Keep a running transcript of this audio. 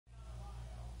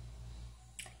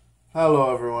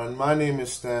Hello everyone, my name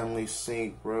is Stanley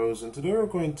St. Rose, and today we're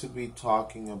going to be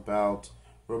talking about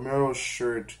Romero's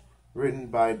shirt written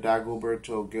by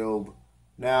Dagoberto Gilb.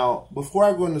 Now, before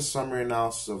I go into summary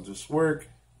analysis of this work,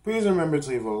 please remember to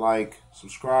leave a like,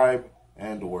 subscribe,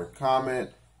 and or comment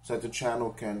so that the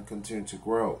channel can continue to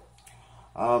grow.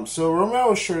 So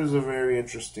Romero's shirt is a very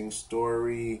interesting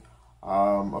story.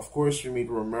 Of course, we meet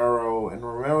Romero, and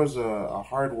Romero is a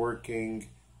hardworking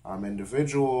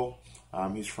individual.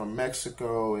 He's from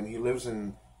Mexico, and he lives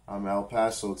in El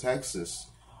Paso, Texas.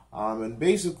 And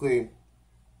basically,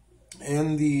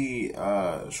 in the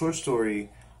short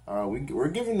story, we're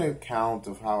given an account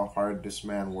of how hard this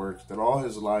man worked, that all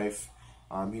his life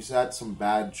he's had some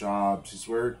bad jobs. He's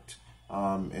worked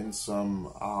in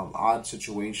some odd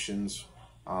situations.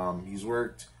 He's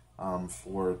worked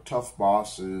for tough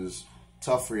bosses,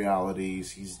 tough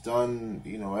realities. He's done,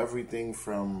 everything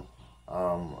from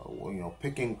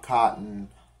picking cotton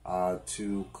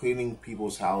to cleaning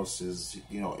people's houses.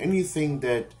 Anything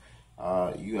that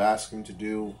you ask him to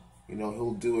do,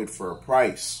 he'll do it for a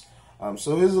price.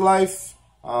 So his life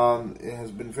it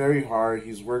has been very hard.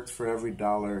 He's worked for every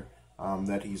dollar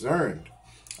that he's earned.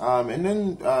 And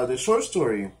then the short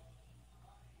story,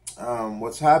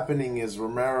 what's happening is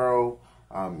Romero,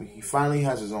 he finally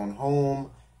has his own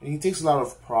home, and he takes a lot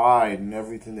of pride in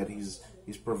everything that he's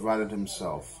provided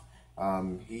himself.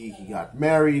 He got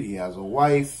married. He has a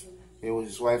wife.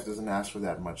 His wife doesn't ask for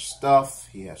that much stuff.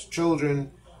 He has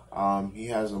children. He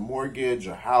has a mortgage,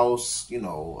 a house,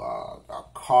 a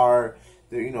car.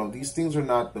 These things are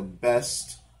not the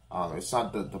best. It's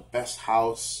not the best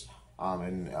house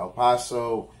in El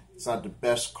Paso. It's not the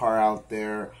best car out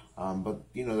there.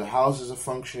 But the house is a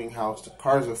functioning house. The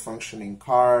car is a functioning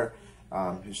car.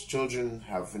 His children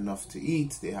have enough to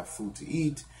eat. They have food to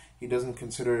eat. He doesn't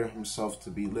consider himself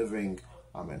to be living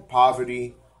in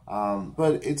poverty,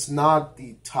 but it's not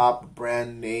the top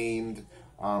brand named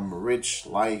rich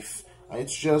life.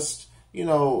 It's just,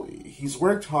 he's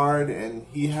worked hard, and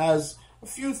he has a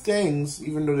few things,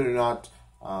 even though they're not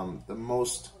the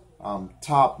most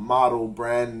top model,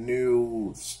 brand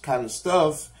new kind of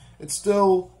stuff. It's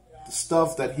still the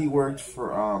stuff that he worked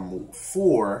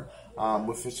for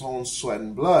with his own sweat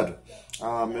and blood,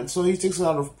 and so he takes a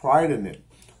lot of pride in it.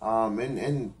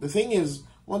 And the thing is,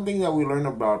 one thing that we learn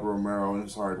about Romero and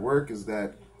his hard work is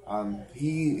that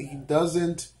he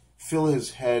doesn't fill his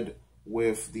head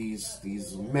with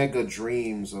these mega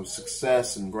dreams of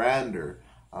success and grandeur.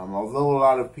 Although a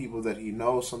lot of people that he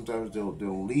knows, sometimes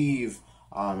they'll leave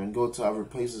and go to other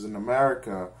places in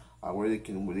America where they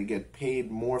get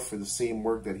paid more for the same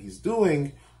work that he's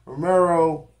doing.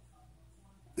 Romero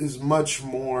is much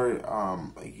more.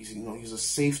 He's a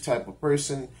safe type of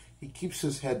person. He keeps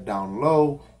his head down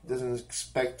low. He doesn't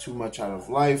expect too much out of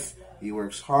life. He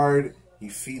works hard. He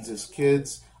feeds his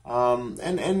kids.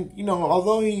 And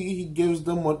although he gives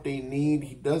them what they need,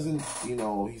 he doesn't,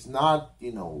 he's not,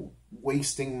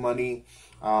 wasting money.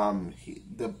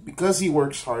 Because he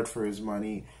works hard for his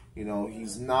money,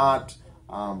 he's not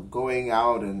going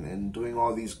out and doing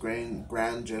all these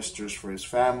grand gestures for his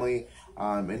family.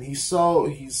 And he's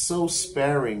so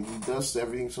sparing. He does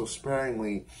everything so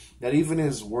sparingly that even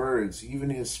his words,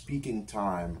 even his speaking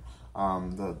time,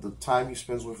 the time he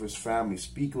spends with his family,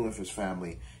 speaking with his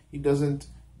family, he doesn't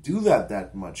do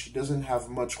that much. He doesn't have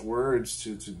much words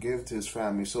to give to his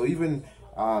family. So even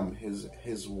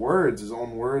his words, his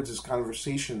own words, his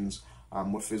conversations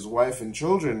with his wife and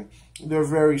children, they're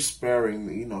very sparing.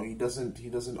 He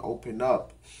doesn't open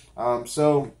up.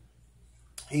 So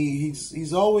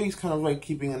he's always kind of like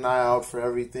keeping an eye out for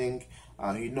everything.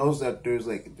 He knows that there's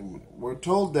we're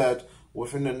told that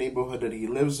within the neighborhood that he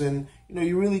lives in,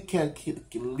 you really can't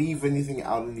leave anything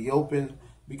out in the open,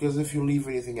 because if you leave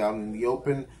anything out in the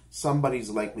open,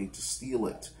 somebody's likely to steal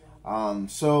it.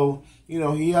 So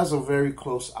he has a very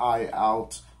close eye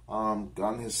out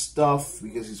on his stuff,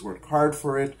 because he's worked hard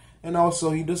for it, and also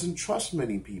he doesn't trust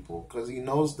many people because he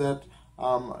knows that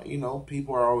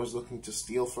people are always looking to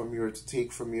steal from you or to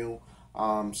take from you.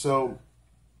 So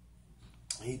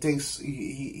he takes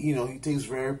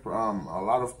very a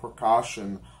lot of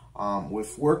precaution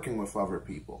with working with other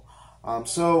people.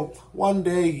 So one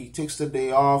day he takes the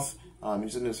day off.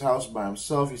 He's in his house by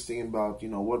himself. He's thinking about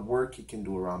what work he can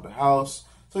do around the house.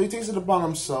 So he takes it upon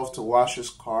himself to wash his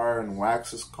car and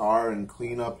wax his car and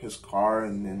clean up his car,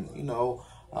 and then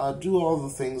do all the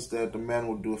things that the man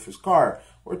would do with his car.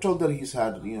 we're told that he's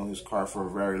had, his car for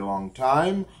a very long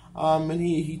time, and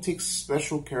he takes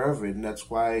special care of it, and that's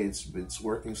why it's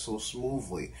working so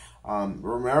smoothly.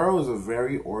 Romero is a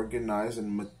very organized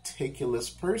and meticulous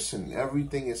person.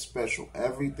 Everything is special.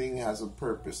 Everything has a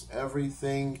purpose.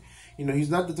 Everything, he's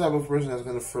not the type of person that's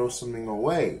going to throw something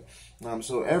away.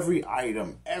 So every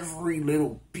item, every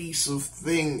little piece of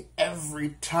thing,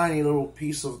 every tiny little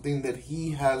piece of thing that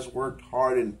he has worked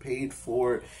hard and paid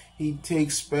for, he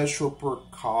takes special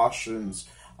precautions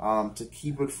to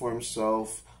keep it for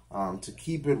himself, to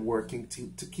keep it working,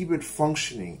 to keep it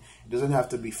functioning. It doesn't have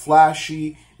to be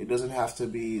flashy. It doesn't have to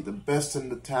be the best in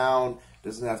the town. It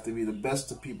doesn't have to be the best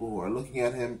to people who are looking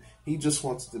at him. He just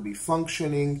wants it to be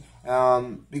functioning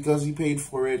because he paid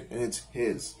for it and it's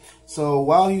his. So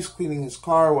while he's cleaning his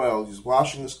car, while he's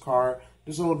washing his car,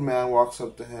 this old man walks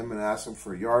up to him and asks him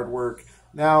for yard work.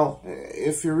 Now,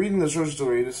 if you're reading the short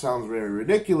story, this sounds very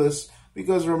ridiculous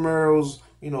because Romero's,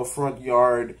 front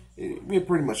yard, it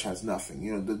pretty much has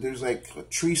nothing. There's like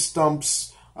tree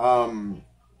stumps. The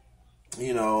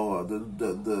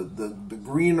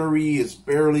greenery is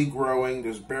barely growing.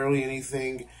 There's barely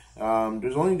anything.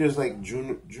 There's like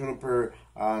juniper,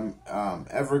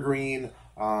 evergreen,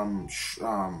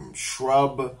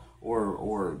 shrub,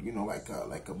 or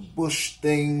like a bush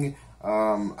thing.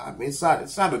 It's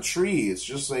not a tree. It's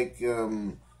just like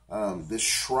this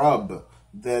shrub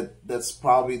that's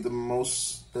probably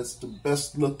that's the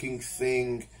best looking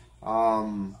thing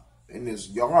in his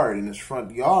yard, in his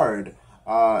front yard.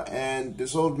 And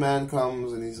this old man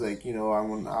comes and he's like,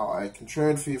 I can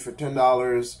trade for you for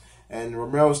 $10. And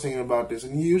Romero's thinking about this,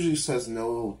 and he usually says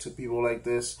no to people like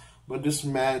this, but this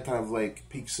man kind of like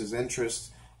piques his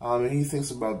interest, and he thinks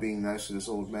about being nice to this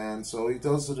old man. So he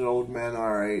tells the old man,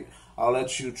 all right, I'll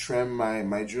let you trim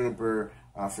my juniper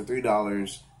for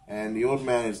 $3. And the old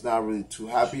man is not really too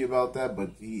happy about that,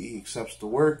 but he accepts the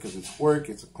work because it's work,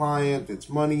 it's a client, it's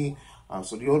money.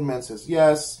 So the old man says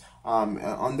yes,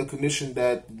 on the condition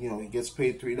that he gets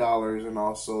paid $3 and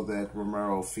also that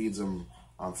Romero feeds him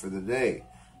for the day.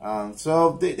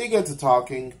 So they get to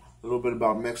talking a little bit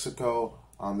about Mexico.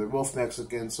 They're both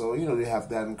Mexican, so they have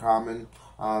that in common.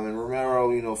 And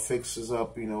Romero fixes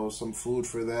up some food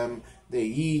for them. They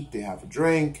eat, they have a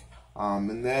drink.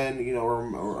 And then,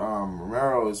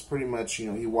 Romero is pretty much,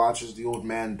 he watches the old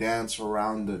man dance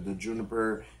around the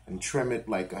juniper and trim it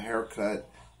like a haircut.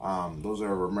 Those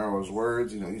are Romero's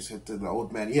words. He said to the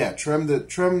old man, yeah, trim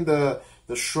the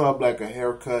shrub like a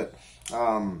haircut,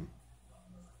 and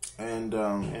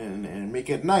make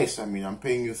it nice. I mean, I'm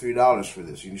paying you $3 for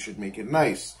this. You should make it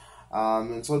nice.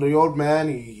 And so the old man,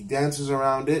 he dances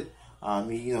around it.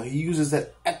 He uses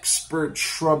that expert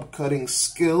shrub cutting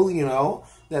skill,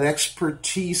 that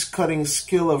expertise cutting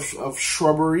skill of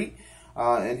shrubbery,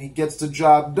 and he gets the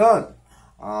job done.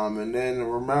 And then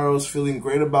Romero's feeling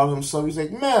great about himself. He's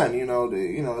like, man,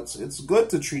 it's good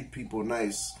to treat people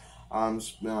nice.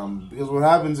 Because what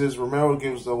happens is Romero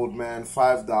gives the old man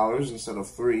 $5 instead of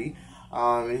 $3,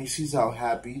 and he sees how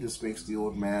happy this makes the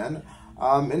old man.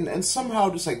 And somehow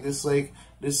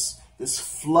this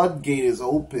floodgate is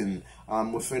open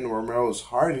within Romero's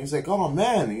heart, and he's like, oh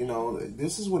man,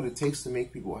 this is what it takes to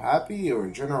make people happy, or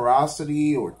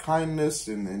generosity, or kindness,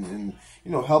 and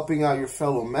helping out your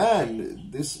fellow man.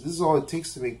 This is all it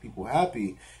takes to make people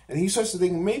happy. And he starts to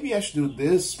think, maybe I should do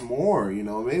this more,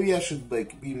 maybe I should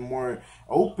be more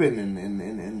open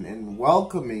and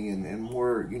welcoming and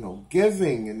more,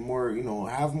 giving, and more,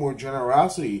 have more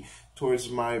generosity towards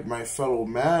my fellow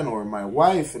man or my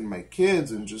wife and my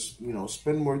kids, and just,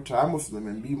 spend more time with them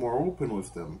and be more open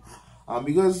with them.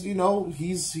 Because,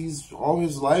 he's all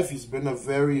his life, he's been a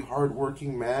very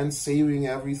hardworking man, saving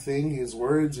everything, his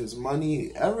words, his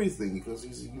money, everything, because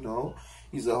he's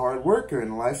a hard worker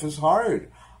and life is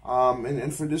hard.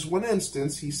 And for this one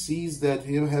instance, he sees that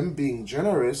him being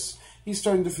generous, he's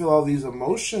starting to feel all these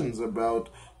emotions about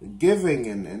giving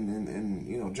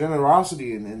and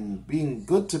generosity and being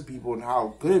good to people and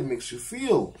how good it makes you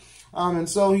feel. And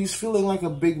so he's feeling like a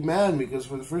big man, because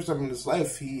for the first time in his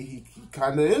life, he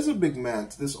kind of is a big man.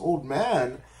 To this old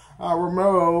man,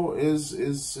 Romero is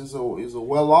a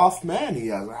well-off man. He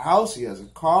has a house, he has a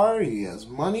car, he has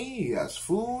money, he has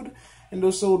food. And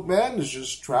this old man is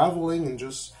just traveling and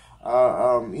just,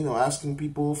 asking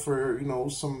people for,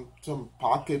 some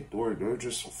pocket or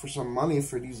just for some money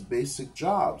for these basic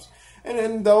jobs.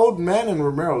 And the old man and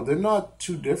Romero, they're not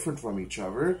too different from each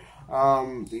other.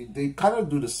 They kind of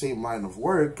do the same line of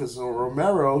work, because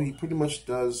Romero, he pretty much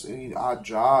does any odd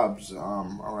jobs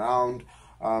around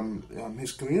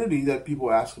his community that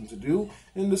people ask him to do,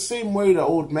 in the same way the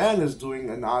old man is doing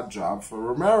an odd job for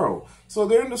Romero. So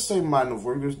they're in the same line of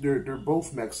work. They're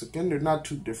both Mexican. They're not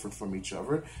too different from each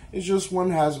other. It's just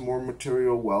one has more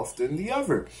material wealth than the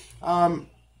other.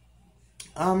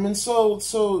 And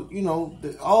so you know,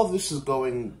 all of this is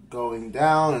going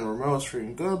down, and Romero's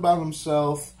feeling good about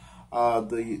himself.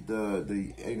 The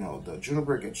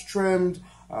juniper gets trimmed.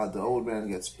 The old man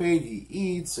gets paid. He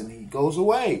eats and he goes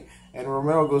away. And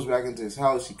Romero goes back into his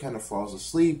house. He kind of falls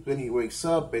asleep. Then he wakes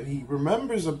up and he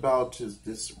remembers about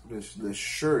this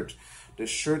shirt,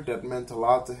 that meant a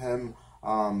lot to him.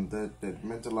 That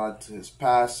meant a lot to his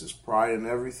past, his pride, and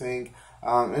everything.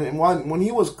 And when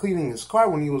he was cleaning his car,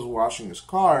 when he was washing his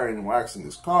car and waxing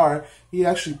his car, he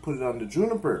actually put it on the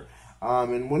juniper.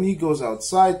 And when he goes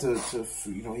outside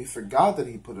he forgot that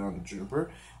he put it on the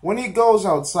juniper. When he goes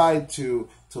outside to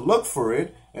look for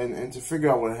it and to figure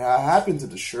out what happened to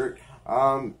the shirt,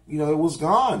 it was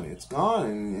gone. It's gone,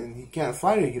 and he can't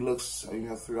find it. He looks,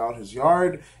 throughout his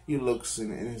yard. He looks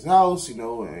in his house,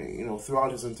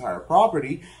 throughout his entire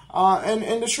property,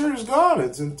 and the shirt is gone.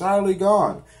 It's entirely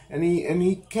gone, and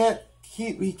he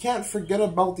can't forget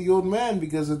about the old man,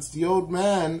 because it's the old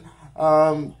man.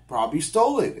 Probably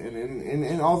stole it,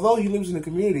 and although he lives in a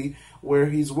community where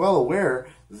he's well aware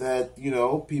that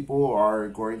people are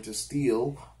going to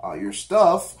steal your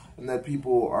stuff, and that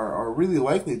people are really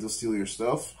likely to steal your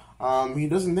stuff, he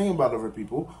doesn't think about other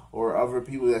people or other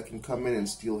people that can come in and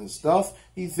steal his stuff.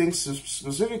 He thinks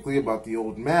specifically about the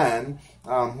old man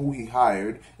who he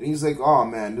hired, and he's like, oh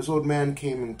man, this old man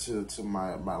came into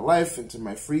my life, into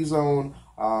my free zone,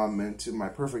 into my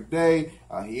perfect day.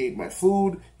 He ate my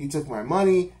food, he took my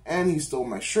money, and he stole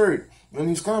my shirt. And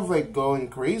he's kind of like going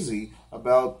crazy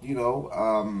about,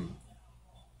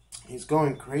 he's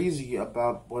going crazy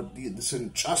about what this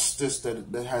injustice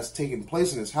that has taken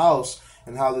place in his house,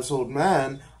 and how this old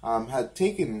man had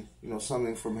taken,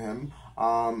 something from him,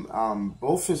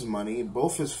 both his money,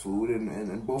 both his food,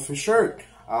 and both his shirt.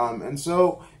 And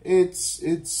so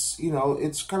it's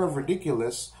kind of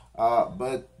ridiculous.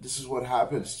 But this is what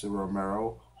happens to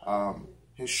Romero.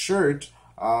 His shirt,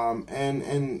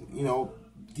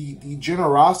 the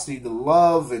generosity, the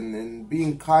love, and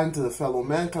being kind to the fellow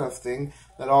man kind of thing,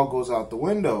 that all goes out the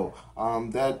window.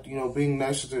 Being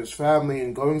nicer to his family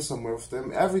and going somewhere with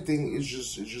them, everything is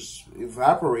just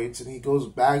evaporates, and he goes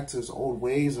back to his old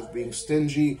ways of being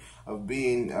stingy, of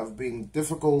being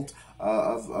difficult,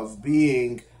 of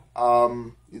being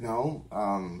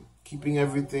keeping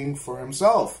everything for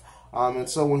himself. And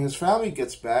so when his family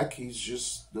gets back, he's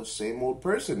just the same old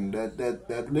person.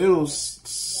 That little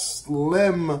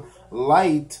slim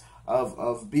light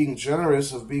of being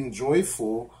generous, of being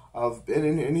joyful,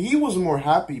 and he was more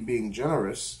happy being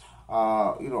generous.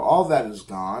 All that is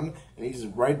gone, and he's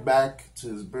right back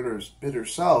to his bitter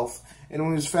self. And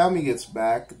when his family gets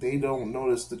back, they don't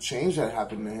notice the change that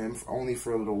happened to him only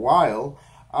for a little while.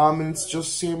 And it's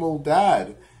just same old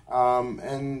dad.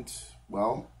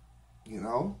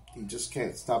 He just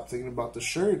can't stop thinking about the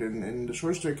shirt, and the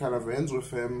short story kind of ends with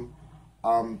him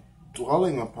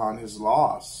dwelling upon his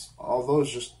loss. Although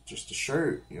it's just a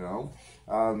shirt,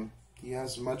 he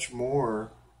has much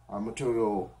more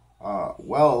material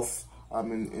wealth.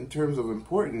 In terms of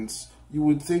importance, you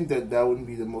would think that wouldn't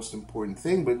be the most important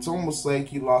thing, but it's almost like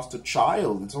he lost a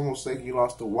child. It's almost like he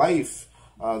lost a wife,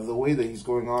 the way that he's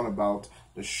going on about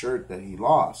the shirt that he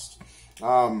lost.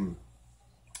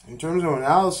 In terms of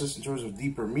analysis, in terms of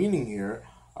deeper meaning here,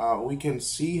 we can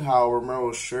see how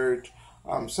Romero's shirt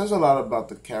says a lot about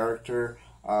the character,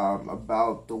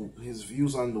 about his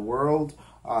views on the world.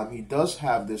 He does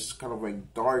have this kind of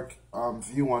like dark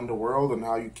view on the world, and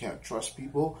how you can't trust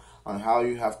people, on how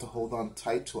you have to hold on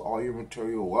tight to all your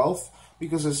material wealth,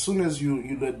 because as soon as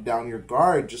you let down your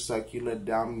guard, just like you let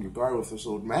down your guard with this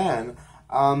old man,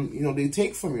 they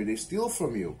take from you, they steal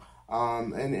from you.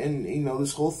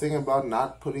 This whole thing about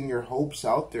not putting your hopes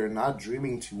out there, not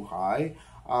dreaming too high,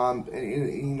 now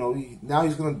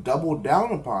he's going to double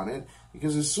down upon it,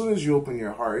 because as soon as you open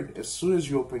your heart, as soon as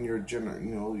you open your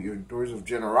your doors of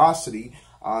generosity,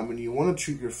 and you want to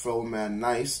treat your fellow man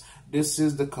nice, this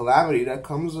is the calamity that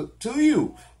comes to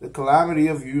you, the calamity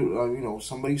of you,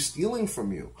 somebody stealing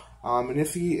from you.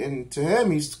 And to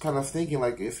him, he's kind of thinking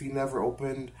like, if he never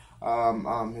opened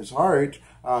his heart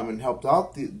and helped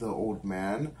out the old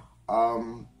man,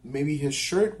 maybe his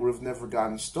shirt would have never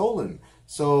gotten stolen.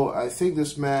 So I think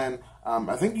this man,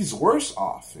 I think he's worse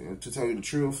off, to tell you the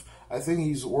truth. I think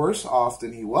he's worse off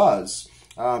than he was,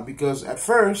 because at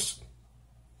first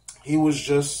he was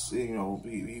just,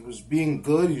 he was being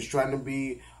good. He was trying to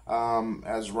be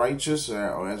as righteous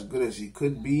or as good as he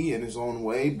could be in his own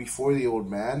way before the old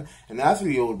man. And after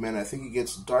the old man, I think he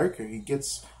gets darker. He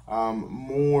gets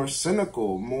more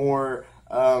cynical, more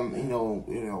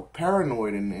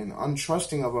paranoid and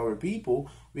untrusting of other people,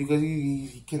 because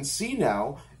he can see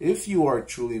now, if you are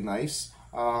truly nice,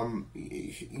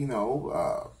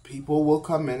 people will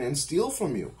come in and steal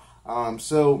from you.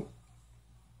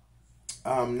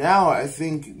 Now I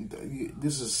think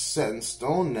this is set in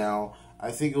stone now.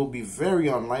 I think it will be very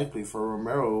unlikely for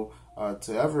Romero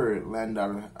to ever lend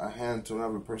out a hand to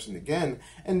another person again.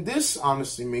 And this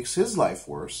honestly makes his life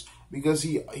worse, because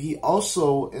he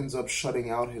also ends up shutting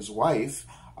out his wife,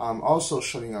 also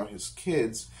shutting out his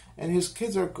kids. And his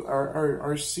kids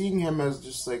are seeing him as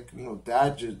just like,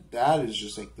 dad is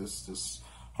just like this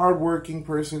hardworking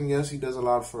person. Yes, he does a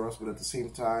lot for us, but at the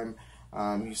same time,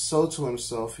 he's so to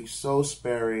himself, he's so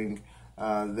sparing,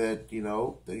 that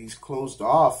he's closed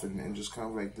off and just kind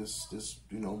of like this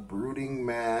brooding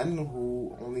man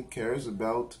who only cares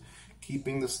about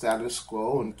keeping the status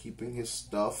quo and keeping his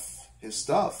stuff.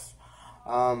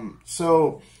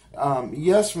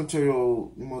 Yes,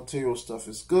 material stuff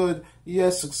is good.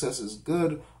 Yes, success is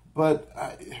good, but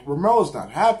Romero's not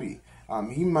happy.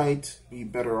 He might be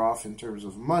better off in terms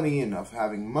of money and of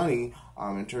having money,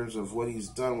 in terms of what he's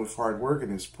done with hard work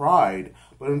and his pride.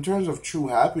 But in terms of true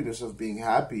happiness, of being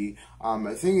happy,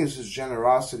 I think it's his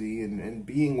generosity and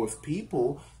being with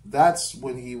people. That's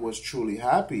when he was truly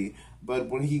happy. But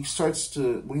when he stops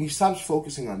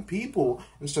focusing on people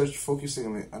and starts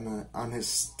focusing on his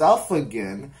stuff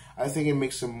again, I think it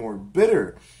makes him more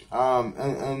bitter.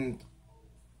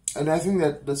 And I think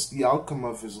that's the outcome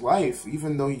of his life.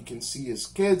 Even though he can see his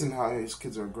kids and how his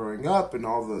kids are growing up and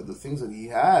all the things that he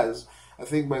has, I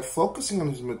think by focusing on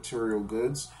his material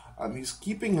goods, he's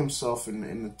keeping himself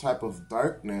in a type of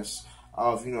darkness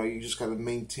of, you just got to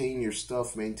maintain your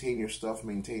stuff,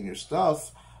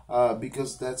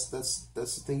 because that's the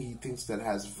thing he thinks that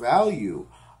has value.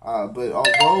 But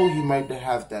although he might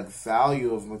have that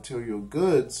value of material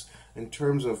goods, in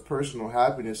terms of personal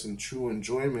happiness and true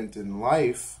enjoyment in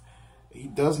life, he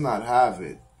does not have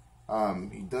it.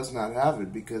 He does not have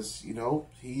it because,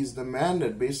 he's the man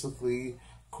that basically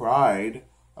cried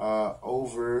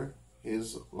over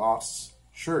his lost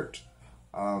shirt.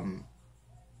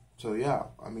 So yeah,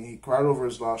 he cried over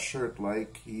his lost shirt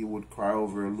like he would cry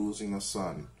over losing a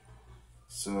son.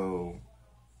 So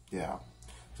yeah.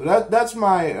 So that's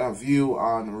my view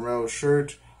on Romero's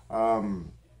shirt.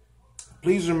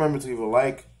 Please remember to leave a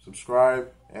like,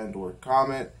 subscribe, and/or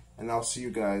comment, and I'll see you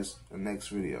guys in the next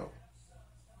video.